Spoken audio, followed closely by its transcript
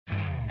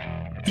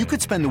You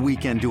could spend the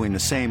weekend doing the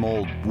same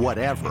old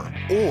whatever,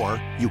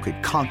 or you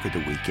could conquer the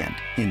weekend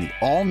in the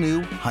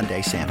all-new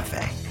Hyundai Santa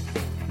Fe.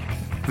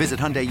 Visit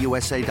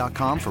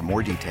HyundaiUSA.com for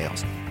more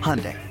details.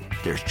 Hyundai,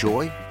 there's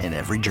joy in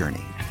every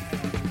journey.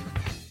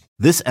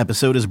 This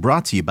episode is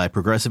brought to you by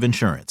Progressive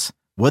Insurance.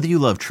 Whether you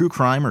love true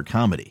crime or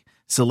comedy,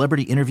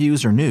 celebrity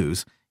interviews or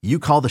news, you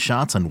call the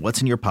shots on what's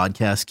in your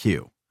podcast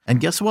queue. And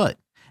guess what?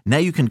 Now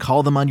you can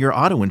call them on your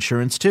auto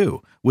insurance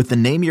too with the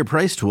Name Your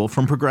Price tool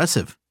from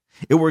Progressive.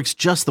 It works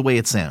just the way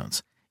it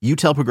sounds. You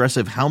tell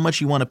Progressive how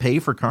much you want to pay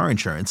for car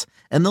insurance,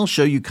 and they'll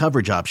show you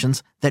coverage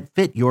options that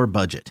fit your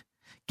budget.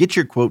 Get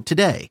your quote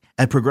today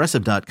at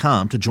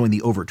Progressive.com to join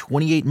the over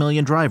 28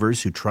 million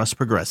drivers who trust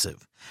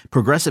Progressive.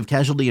 Progressive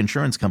Casualty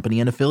Insurance Company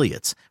and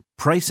Affiliates.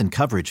 Price and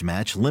coverage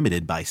match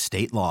limited by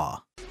state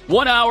law.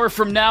 1 hour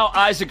from now,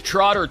 Isaac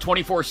Trotter,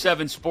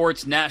 24/7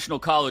 Sports national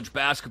college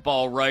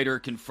basketball writer,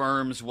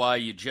 confirms why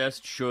you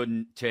just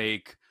shouldn't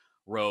take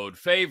road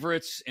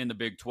favorites in the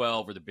Big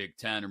 12 or the Big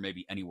 10 or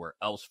maybe anywhere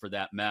else for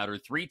that matter.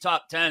 3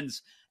 top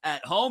 10s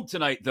at home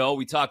tonight, though.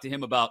 We talked to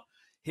him about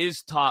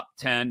his top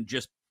 10,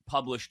 just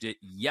published it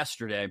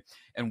yesterday,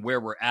 and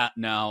where we're at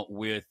now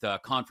with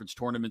conference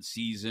tournament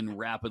season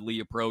rapidly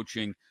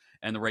approaching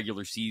and the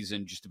regular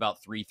season just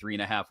about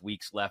 3.5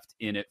 weeks left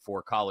in it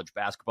for college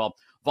basketball.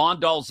 Vaughn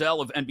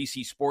Dalzell of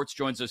NBC Sports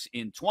joins us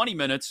in 20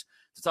 minutes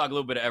to talk a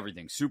little bit of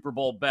everything. Super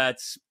Bowl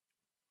bets,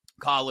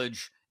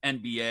 college,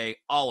 NBA,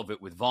 all of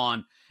it with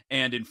Vaughn.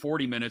 And in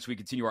 40 minutes, we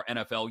continue our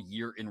NFL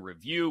year in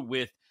review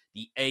with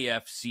the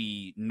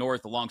AFC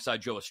North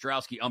alongside Joe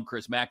Ostrowski. I'm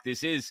Chris Mack.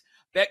 This is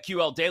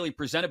BetQL Daily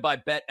presented by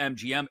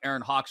BetMGM.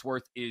 Aaron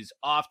Hawksworth is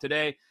off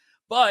today,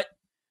 but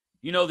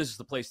you know this is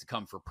the place to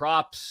come for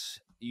props.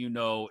 You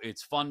know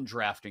it's fun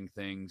drafting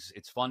things.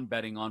 It's fun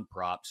betting on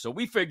props. So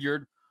we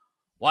figured,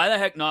 why the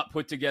heck not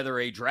put together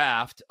a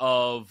draft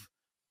of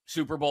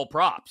Super Bowl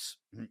props?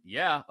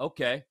 Yeah,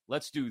 okay,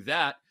 let's do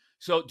that.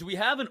 So do we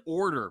have an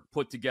order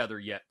put together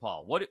yet,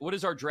 Paul? What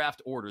is our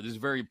draft order? This is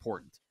very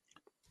important.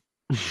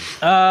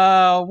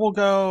 We'll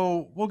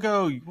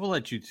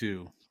let you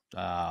two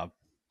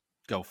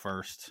go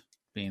first,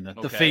 being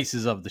the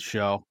faces of the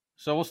show.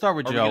 So we'll start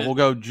with Joe. We'll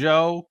go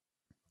Joe.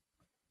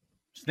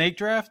 Snake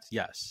draft?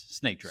 Yes.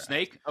 Snake draft.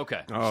 Snake?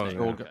 Okay. Oh,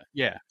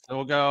 Snake.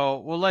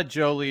 So we'll let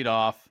Joe lead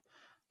off.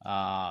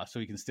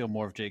 So he can steal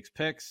more of Jake's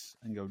picks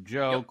and go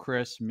Joe,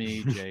 Chris,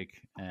 me, Jake,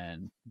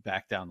 and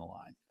back down the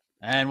line.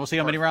 And we'll see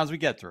how many rounds we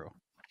get through.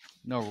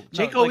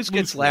 Jake always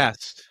gets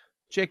last.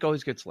 Jake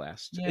always gets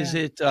last. Yeah. Is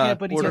it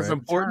order of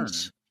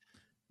importance?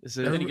 Is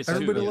it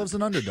everybody loves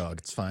an underdog.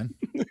 It's fine.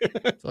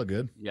 It's all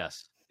good.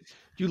 Yes.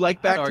 Do you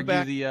like back to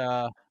back?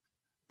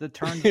 The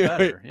turn's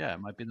better. Yeah,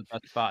 it might be the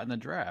best spot in the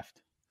draft.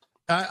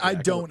 I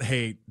don't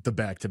hate the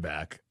back to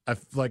back. I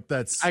like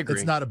that's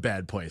not a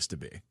bad place to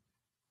be.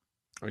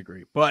 I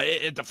agree, but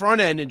at the front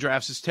end in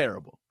drafts is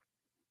terrible.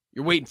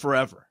 You're waiting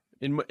forever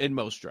in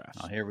most drafts.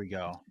 Oh, here we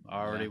go.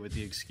 Already with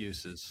the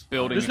excuses.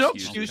 There's no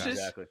excuses.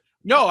 Exactly.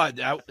 No,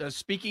 I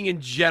speaking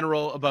in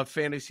general about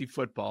fantasy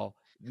football,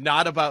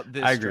 not about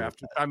this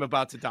draft. I'm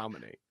about to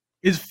dominate.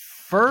 Is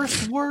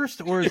first worst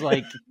or is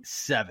like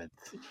seventh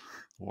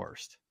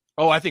worst?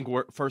 Oh, I think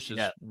first is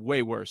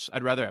way worse.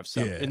 I'd rather have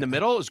seventh. Yeah. In the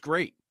middle is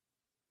great.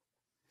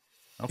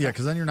 Okay. Yeah,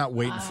 because then you're not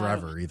waiting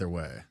forever either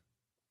way.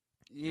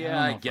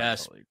 Yeah, I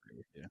guess. Totally agree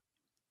with you.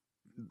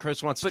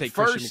 Chris wants to take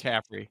Christian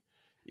McCaffrey.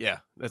 Yeah,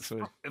 that's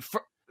what.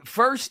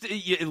 First,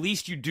 at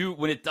least you do,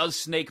 when it does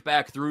snake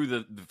back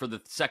through for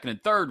the second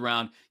and third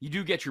round, you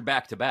do get your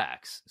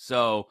back-to-backs.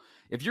 So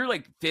if you're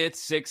like 5th,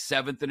 6th,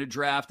 7th in a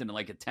draft in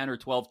like a 10 or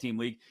 12 team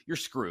league, you're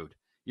screwed.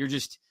 You're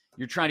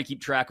trying to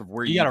keep track of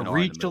where you got to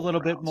reach a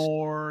little bit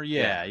more.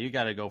 Yeah, you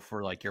got to go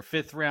for like your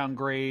 5th round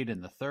grade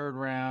in the 3rd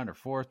round or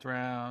 4th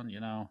round. You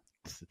know,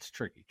 it's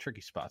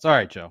tricky spots. All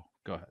right, Joe,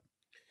 go ahead.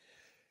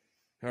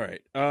 All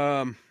right.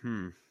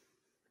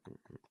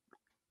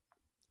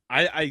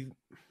 I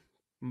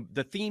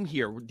the theme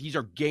here, these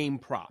are game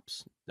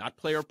props, not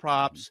player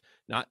props,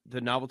 not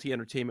the novelty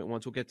entertainment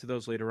ones. We'll get to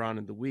those later on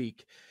in the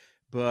week.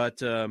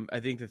 But I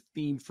think the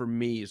theme for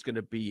me is going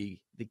to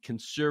be the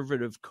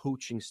conservative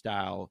coaching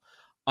style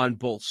on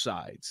both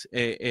sides.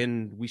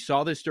 And we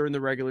saw this during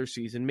the regular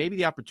season. Maybe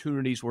the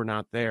opportunities were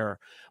not there.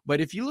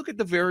 But if you look at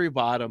the very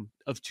bottom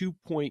of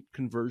 2-point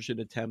conversion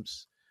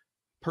attempts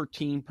per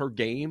team per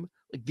game,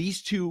 like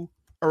these two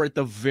are at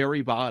the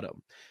very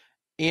bottom.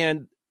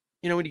 And,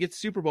 you know, when you get to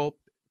Super Bowl,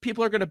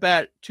 people are going to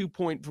bet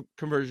 2-point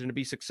conversion to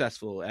be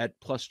successful at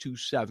plus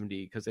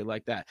 270 because they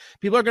like that.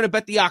 People are going to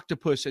bet the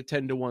octopus at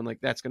 10-1, like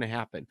that's going to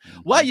happen.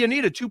 Mm-hmm. Well, you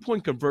need a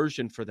 2-point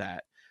conversion for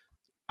that.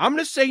 I'm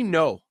going to say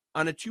no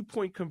on a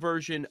 2-point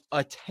conversion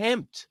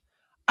attempt.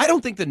 I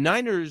don't think the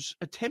Niners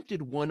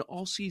attempted one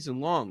all season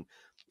long.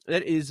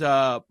 That is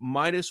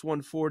minus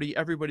 140.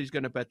 Everybody's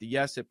going to bet the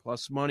yes at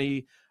plus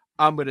money.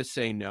 I'm going to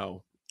say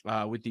no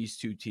with these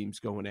two teams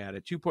going at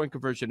it. 2-point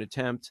conversion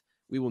attempt.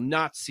 We will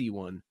not see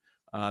one.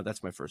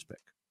 That's my first pick.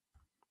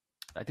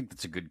 I think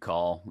that's a good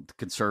call. The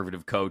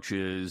conservative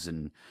coaches,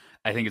 and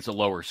I think it's a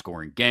lower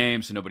scoring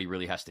game, so nobody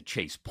really has to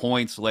chase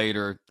points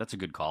later. That's a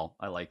good call.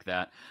 I like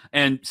that.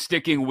 And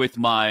sticking with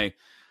my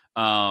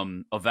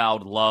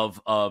avowed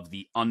love of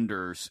the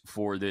unders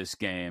for this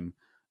game,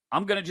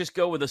 I'm going to just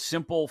go with a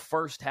simple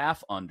first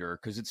half under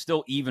because it's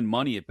still even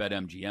money at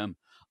BetMGM.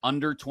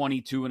 Under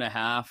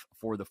 22.5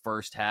 for the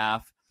first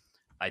half.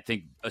 I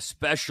think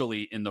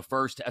especially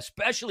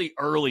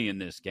early in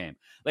this game.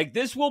 Like,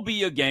 this will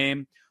be a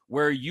game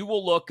where you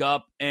will look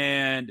up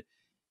and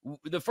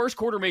the first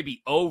quarter may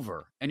be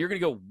over and you're going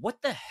to go,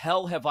 what the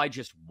hell have I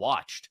just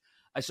watched?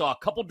 I saw a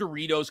couple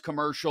Doritos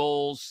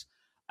commercials.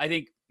 I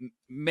think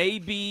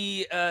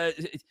maybe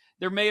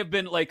there may have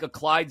been like a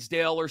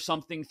Clydesdale or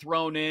something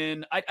thrown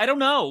in. I don't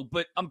know,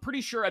 but I'm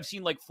pretty sure I've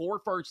seen like 4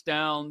 first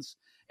downs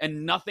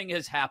and nothing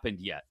has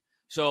happened yet.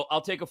 So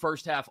I'll take a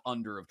first half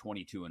under of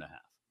 22.5.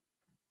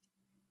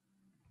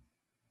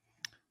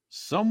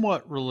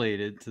 Somewhat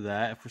related to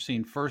that, if we're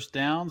seeing first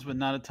downs but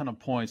not a ton of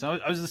points, I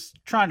was just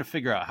trying to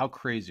figure out how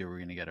crazy are we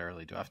going to get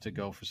early. Do I have to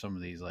go for some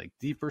of these like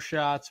deeper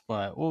shots?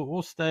 But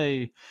we'll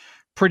stay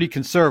pretty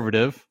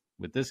conservative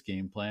with this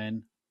game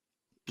plan.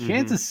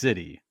 Kansas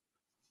City,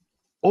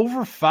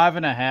 over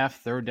 5.5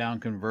 third down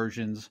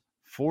conversions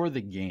for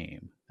the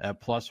game at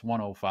plus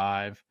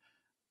 105.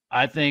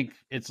 I think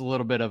it's a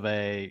little bit of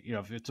a,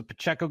 if it's a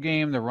Pacheco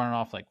game, they're running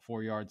off like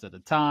 4 yards at a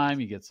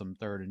time. You get some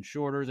third and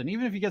shorters. And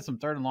even if you get some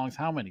third and longs,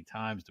 how many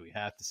times do we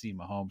have to see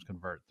Mahomes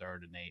convert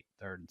 3rd and 8,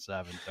 3rd and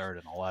 7, 3rd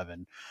and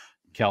 11,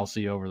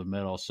 Kelsey over the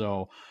middle?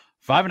 So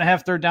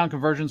 5.5 third down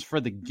conversions for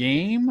the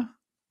game.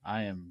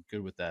 I am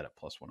good with that at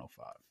plus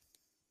 105.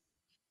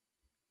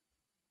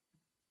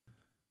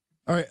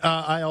 All right.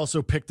 I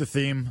also picked the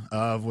theme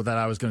of that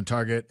I was going to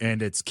target,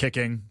 and it's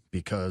kicking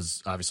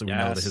because obviously we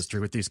know the history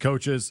with these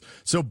coaches.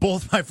 So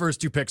both my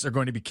first 2 picks are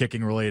going to be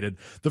kicking related.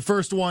 The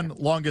first one,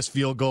 longest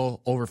field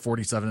goal, over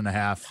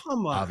 47.5.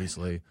 Come on.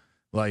 Obviously.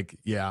 Like,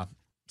 yeah.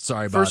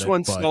 Sorry about First it.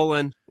 one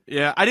stolen.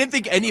 Yeah, I didn't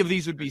think any of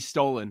these would be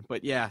stolen,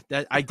 but yeah,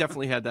 that I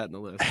definitely had that in the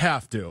list.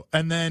 Have to.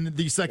 And then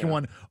the second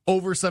one,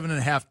 over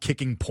 7.5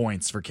 kicking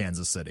points for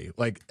Kansas City.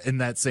 Like, in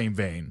that same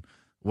vein.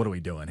 What are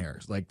we doing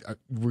here? Like,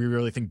 we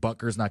really think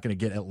Butker's not going to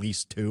get at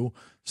least 2.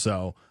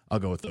 So I'll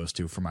go with those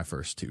 2 for my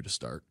first 2 to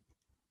start.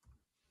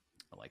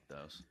 I like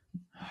those.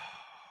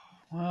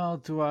 Well,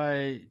 do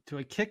I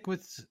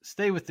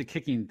stay with the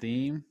kicking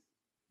theme?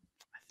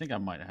 I think I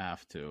might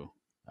have to.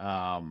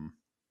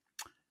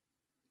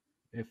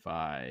 If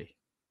I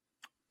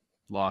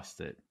lost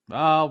it.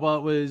 Well,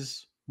 it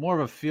was more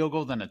of a field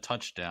goal than a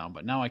touchdown,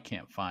 but now I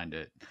can't find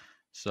it.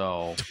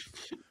 So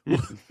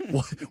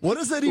what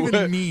does that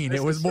even mean?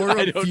 It was more of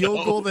a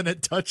field goal than a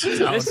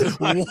touchdown.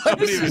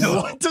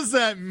 What does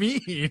that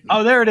mean?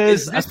 Oh, there it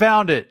is. I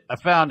found it.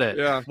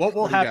 Yeah. What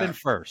will happen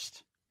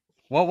first?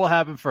 What will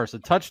happen first? A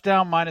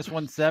touchdown minus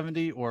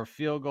 170 or a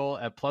field goal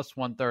at plus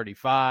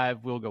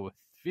 135? We'll go with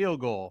field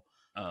goal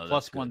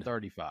plus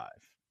 135.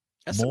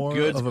 That's more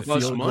of a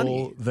field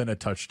goal than a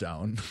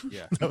touchdown.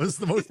 Yeah. That was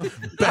the most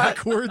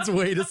backwards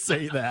way to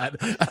say that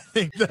I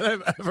think that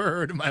I've ever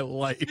heard in my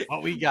life.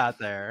 What we got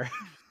there.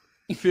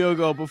 Field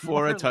goal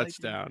before a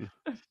touchdown.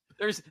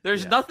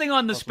 There's nothing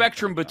on the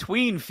spectrum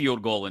between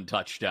field goal and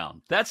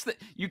touchdown.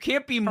 You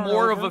can't be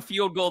more of a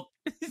field goal.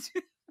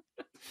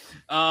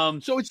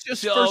 So it's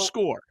just first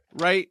score,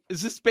 right?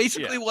 Is this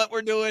basically what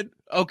we're doing?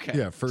 Okay.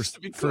 Yeah, first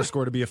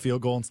score to be a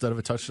field goal instead of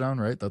a touchdown,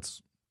 right?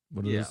 That's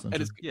what it is. And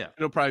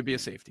it'll probably be a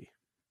safety.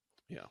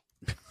 Yeah.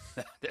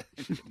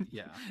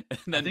 Yeah.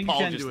 And then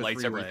Paul just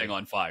lights everything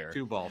on fire.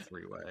 2-ball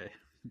 3-way.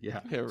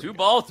 Yeah.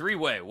 2-ball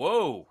 3-way.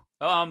 Whoa.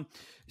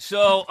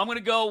 So I'm going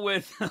to go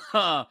with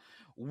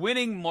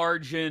winning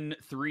margin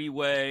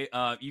 3-way.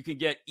 You can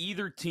get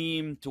either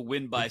team to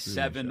win by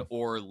 7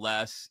 or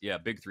less. Yeah,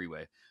 big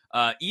 3-way.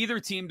 Either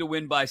team to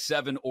win by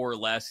 7 or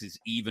less is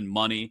even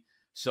money.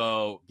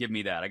 So give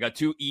me that. I got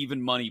 2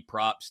 even money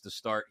props to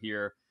start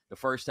here. The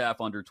first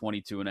half under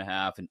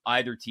 22.5 and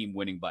either team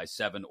winning by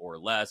 7 or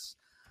less.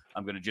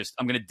 I'm going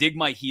to dig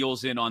my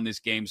heels in on this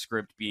game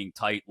script being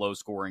tight, low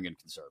scoring, and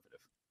conservative.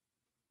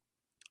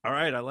 All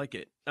right. I like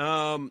it.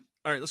 All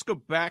right. Let's go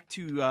back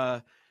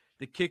to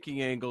the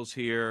kicking angles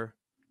here.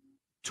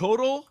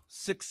 Total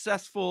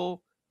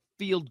successful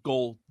field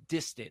goal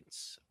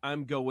distance.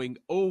 I'm going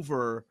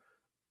over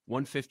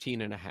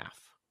 115.5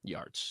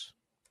 yards.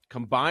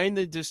 Combine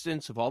the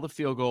distance of all the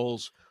field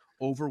goals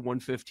over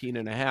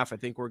 115.5. I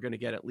think we're going to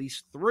get at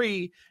least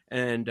 3,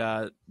 and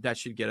that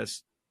should get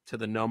us to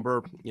the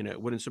number.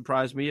 It wouldn't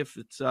surprise me if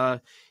it's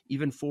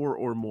even 4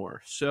 or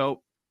more.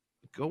 So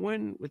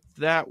going with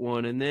that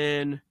one, and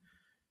then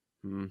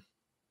one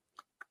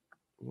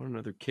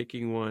another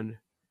kicking one.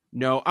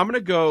 No, I'm going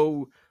to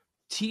go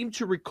team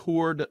to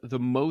record the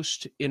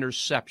most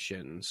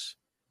interceptions.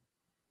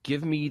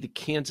 Give me the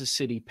Kansas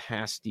City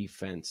pass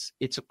defense.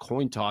 It's a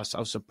coin toss. I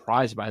was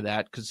surprised by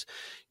that because,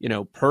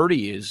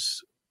 Purdy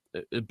is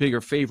a bigger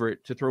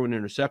favorite to throw an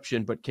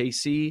interception, but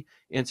KC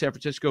and San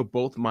Francisco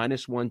both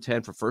minus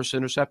 110 for first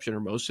interception or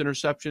most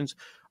interceptions.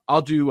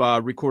 I'll do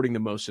recording the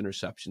most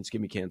interceptions.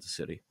 Give me Kansas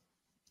City.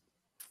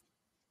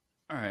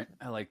 All right.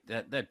 I like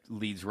that. That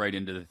leads right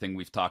into the thing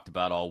we've talked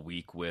about all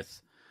week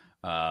with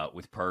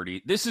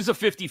Purdy. This is a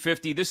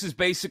 50-50. This is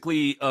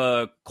basically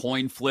a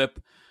coin flip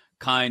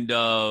kind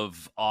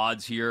of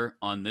odds here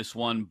on this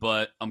one,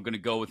 but I'm going to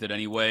go with it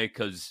anyway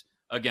because,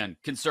 again,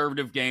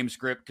 conservative game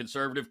script,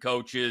 conservative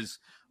coaches.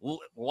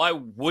 Why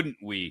wouldn't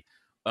we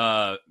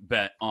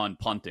bet on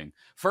punting?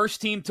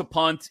 First team to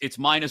punt, it's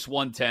minus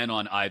 110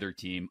 on either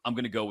team. I'm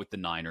going to go with the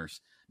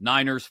Niners.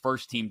 Niners,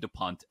 first team to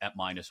punt at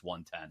minus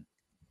 110.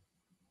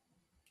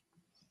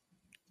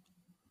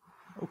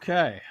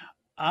 Okay.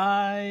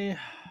 I'm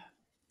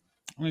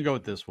going to go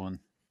with this one.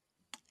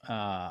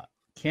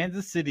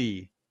 Kansas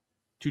City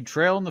to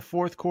trail in the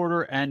fourth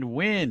quarter and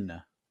win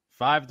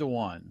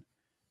 5-1.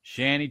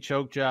 Shanny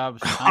choke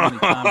jobs. How many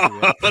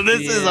times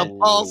this is a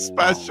Paul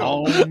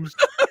special. Mahomes.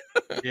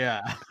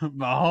 Yeah.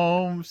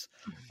 Mahomes.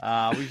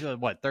 We said,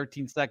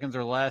 13 seconds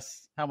or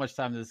less? How much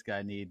time does this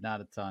guy need?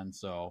 Not a ton.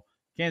 So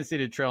Kansas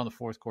City to trail in the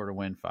fourth quarter,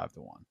 win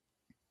 5-1.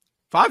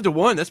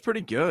 5-1. That's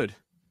pretty good.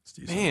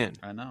 Man.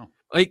 I know.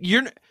 Like,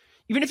 even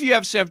if you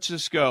have San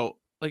Francisco,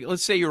 like,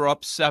 let's say you're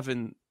up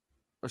 7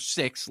 or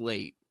 6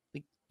 late,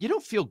 like, you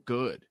don't feel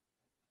good.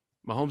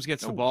 Mahomes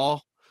gets the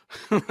ball.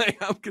 Like,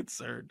 I'm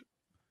concerned.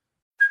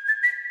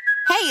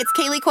 Hey, it's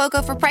Kaylee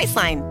Cuoco for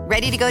Priceline.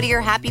 Ready to go to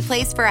your happy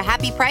place for a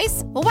happy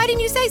price? Well, why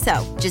didn't you say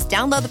so? Just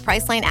download the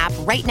Priceline app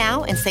right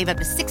now and save up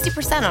to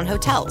 60% on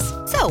hotels.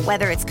 So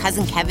whether it's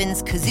Cousin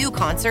Kevin's Kazoo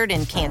Concert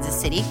in Kansas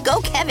City,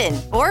 go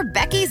Kevin, or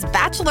Becky's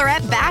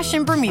Bachelorette Bash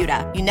in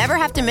Bermuda, you never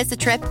have to miss a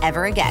trip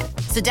ever again.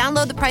 So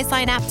download the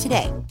Priceline app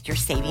today. Your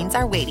savings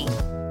are waiting.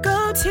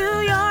 Go to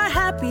your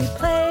happy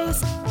place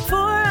for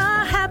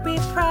a happy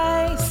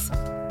price.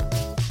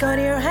 Go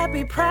to your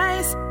happy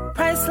price,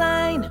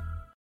 Priceline.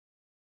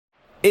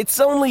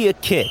 It's only a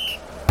kick,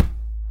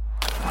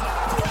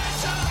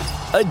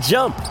 a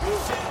jump,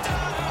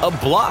 a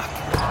block.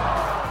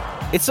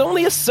 It's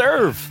only a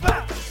serve.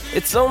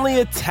 It's only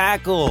a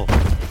tackle,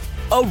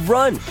 a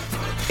run.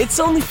 It's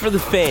only for the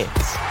fans.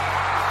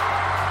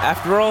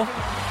 After all,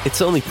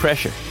 it's only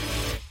pressure.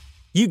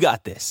 You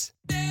got this.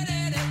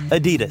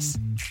 Adidas.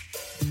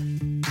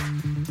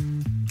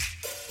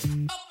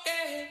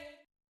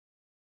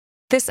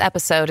 This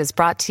episode is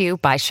brought to you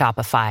by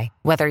Shopify.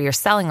 Whether you're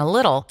selling a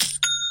little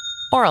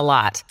or a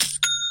lot,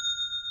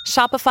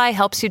 Shopify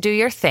helps you do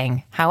your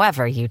thing,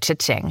 however you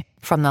cha-ching.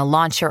 From the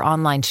launch your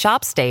online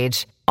shop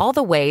stage, all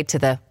the way to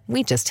the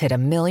we just hit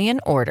 1 million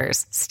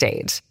orders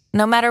stage.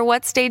 No matter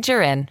what stage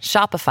you're in,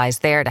 Shopify's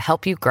there to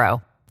help you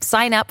grow.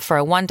 Sign up for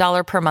a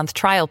 $1 per month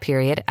trial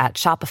period at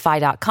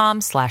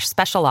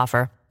shopify.com/special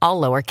offer, all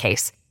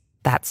lowercase.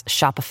 That's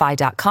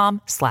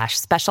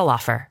shopify.com/special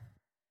offer.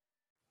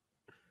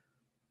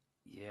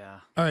 Yeah.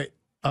 All right.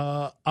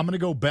 I'm going to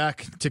go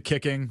back to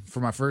kicking for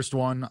my first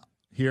one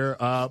here.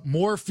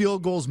 More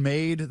field goals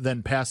made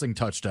than passing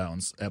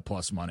touchdowns at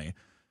plus money.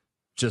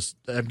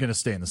 I'm going to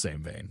stay in the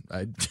same vein.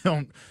 I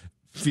don't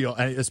feel,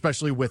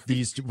 especially with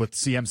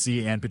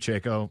CMC and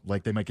Pacheco,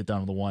 like they might get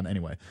down to the one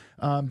anyway.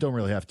 Don't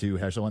really have to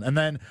hash that one. And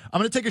then I'm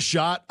going to take a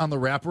shot on the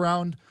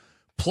wraparound.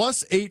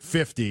 Plus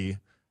 850,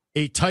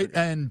 a tight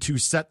end to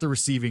set the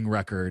receiving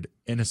record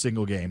in a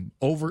single game.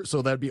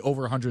 So that'd be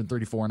over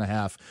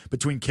 134.5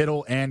 between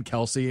Kittle and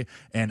Kelsey.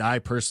 And I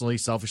personally,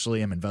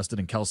 selfishly, am invested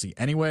in Kelsey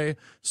anyway.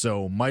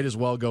 So might as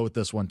well go with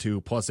this one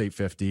too. Plus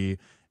 850,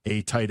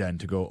 a tight end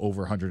to go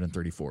over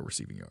 134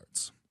 receiving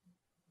yards.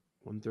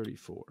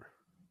 134.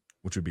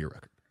 Which would be a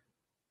record.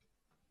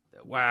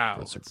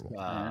 Wow.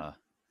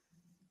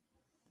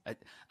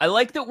 I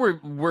like that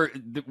we're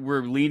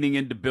leaning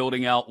into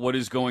building out what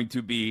is going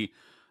to be,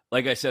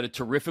 like I said, a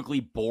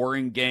terrifically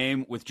boring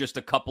game with just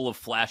a couple of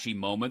flashy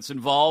moments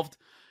involved.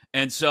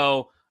 And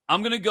so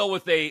I'm going to go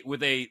with a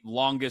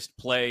longest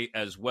play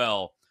as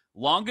well.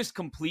 Longest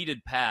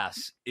completed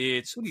pass,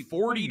 it's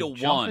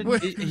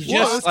 40-1. He's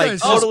just like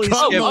totally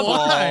skipped the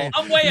ball.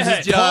 I'm way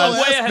ahead.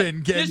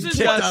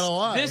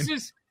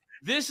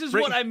 This is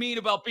Bring, what I mean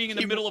about being in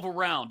the middle of a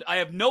round. I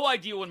have no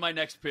idea when my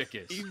next pick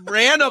is. He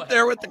ran up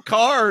there with the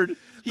card.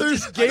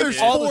 There's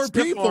 4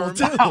 people,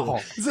 too. Wow.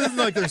 This isn't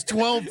like there's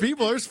 12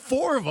 people. There's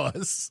 4 of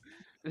us.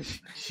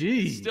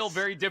 Jeez. Still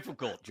very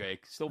difficult,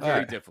 Jake. Still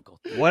very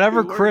difficult.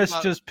 Whatever Chris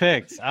just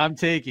picked, I'm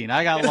taking.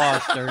 I got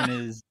lost during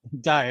his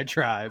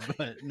diatribe,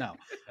 but no.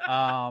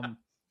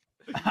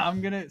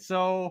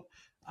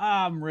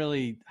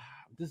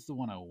 This is the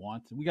one I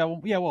want.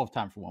 We'll have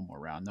time for one more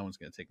round. No one's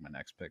going to take my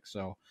next pick.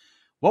 So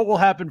what will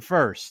happen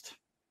first?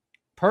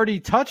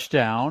 Purdy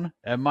touchdown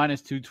at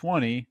minus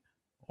 220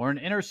 or an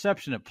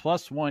interception at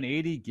plus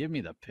 180? Give me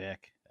the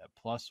pick at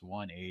plus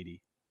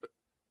 180.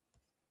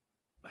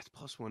 That's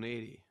plus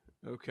 180.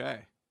 Okay.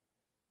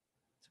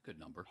 That's a good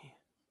number.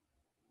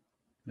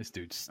 This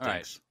dude stinks. All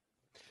right.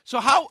 So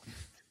how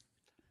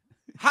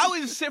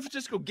is San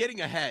Francisco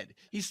getting ahead?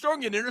 He's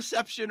throwing an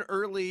interception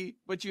early,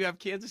 but you have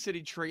Kansas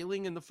City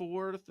trailing in the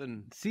fourth.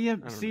 And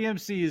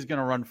CMC is going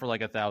to run for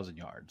like 1,000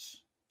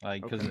 yards,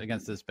 because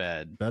against this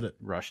bad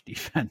rush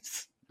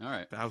defense. All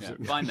right.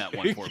 Find that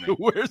one for me.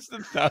 Where's the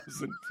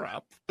 1,000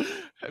 prop?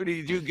 How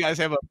many do you guys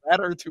have a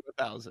bet or to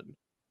 1,000?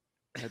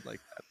 I'd like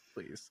that,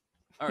 please.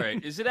 All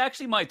right. Is it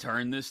actually my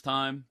turn this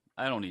time?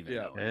 I don't even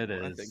know. It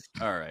is. I think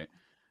so.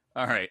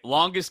 All right.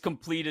 Longest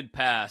completed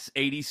pass,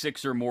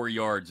 86 or more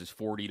yards, is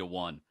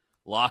 40-1.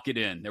 Lock it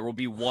in. There will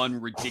be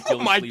one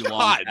ridiculously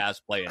long pass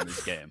play in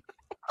this game.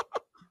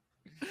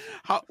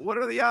 What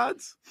are the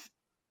odds?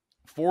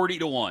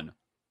 40-1.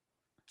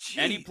 Jeez.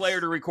 Any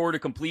player to record a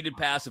completed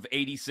pass of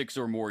 86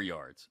 or more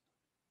yards.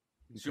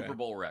 Okay. Super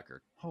Bowl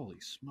record. Holy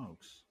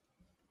smokes.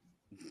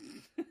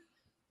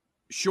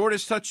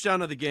 Shortest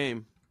touchdown of the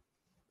game.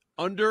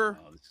 Under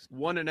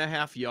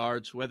 1.5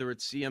 yards, whether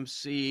it's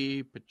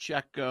CMC,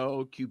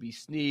 Pacheco, QB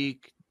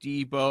Sneak,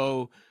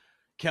 Debo,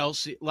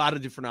 Kelsey, a lot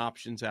of different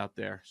options out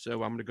there.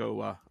 So I'm going to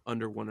go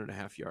under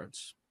 1.5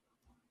 yards.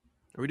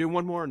 Are we doing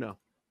one more or no?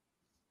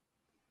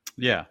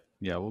 Yeah,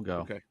 we'll go.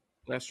 Okay.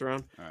 Last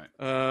round. All right.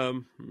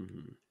 Damn.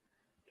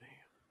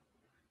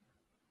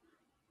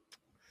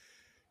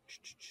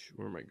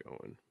 Where am I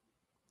going?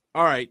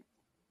 All right.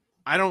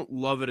 I don't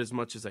love it as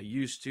much as I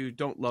used to.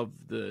 Don't love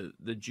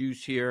the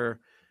juice here,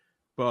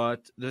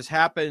 but this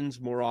happens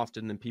more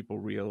often than people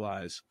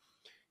realize.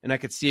 And I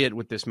could see it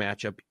with this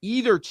matchup.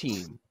 Either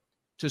team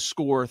to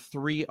score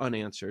 3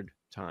 unanswered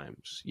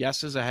times.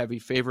 Yes is a heavy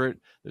favorite.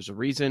 There's a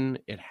reason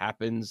it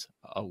happens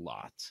a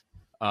lot.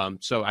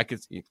 So I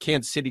could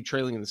Kansas City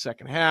trailing in the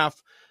second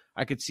half.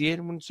 I could see it.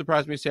 It wouldn't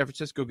surprise me if San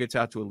Francisco gets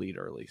out to a lead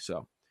early.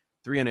 So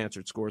 3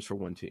 unanswered scores for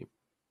one team.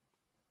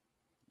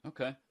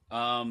 Okay.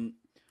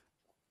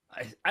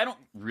 I don't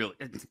really.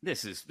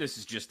 This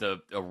is just a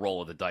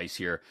roll of the dice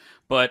here.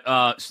 But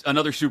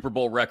another Super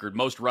Bowl record: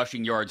 most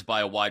rushing yards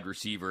by a wide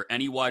receiver.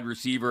 Any wide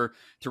receiver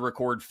to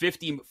record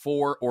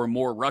 54 or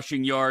more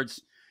rushing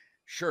yards.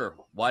 Sure,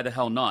 why the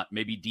hell not?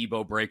 Maybe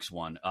Debo breaks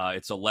one.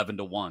 It's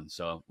 11-1,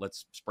 so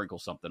let's sprinkle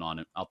something on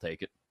it. I'll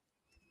take it.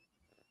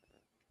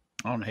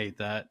 I don't hate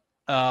that.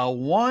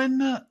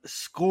 One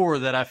score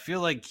that I feel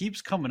like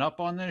keeps coming up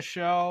on this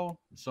show,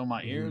 so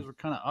my ears were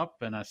kind of up,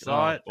 and I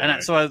saw it.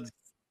 Boy.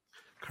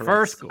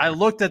 First, I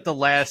looked at the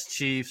last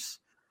Chiefs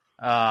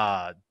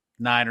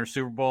Niners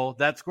Super Bowl.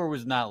 That score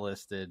was not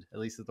listed, at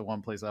least at the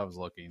one place I was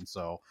looking.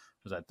 So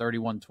it was at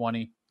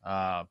 31-20,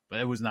 but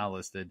it was not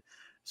listed.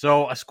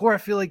 So a score I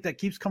feel like that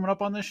keeps coming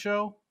up on this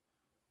show,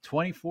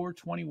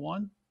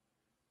 24-21.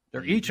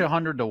 They're each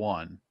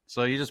 100-1.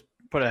 So you just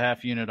put a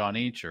half unit on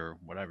each or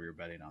whatever you're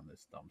betting on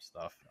this dumb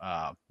stuff.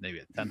 Maybe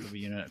a tenth of a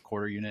unit, a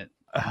quarter unit.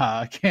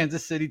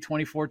 Kansas City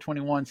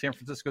 24-21, San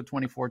Francisco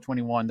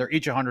 24-21. They're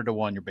each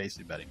 100-1. You're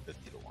basically betting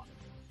 50-1.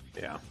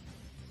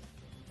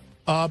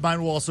 Yeah.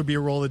 Mine will also be a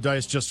roll of the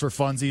dice just for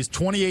funsies.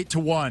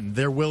 28-1.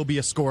 There will be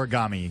a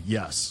scoregami.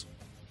 Yes.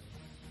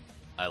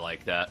 I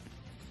like that.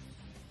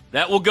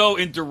 That will go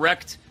in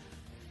direct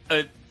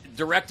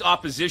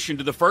opposition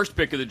to the first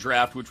pick of the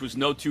draft, which was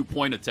no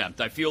 2-point attempt.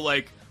 I feel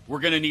like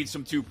we're going to need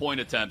some 2-point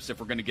attempts if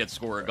we're going to get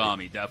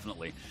scoregami,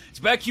 definitely. It's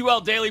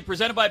BetQL Daily,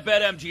 presented by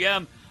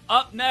BetMGM.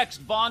 Up next,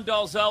 Vaughn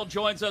Dalzell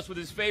joins us with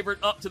his favorite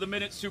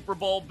up-to-the-minute Super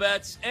Bowl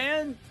bets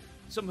and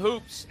some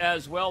hoops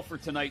as well for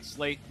tonight's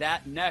slate.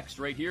 That next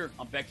right here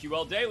on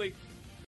BetQL Daily.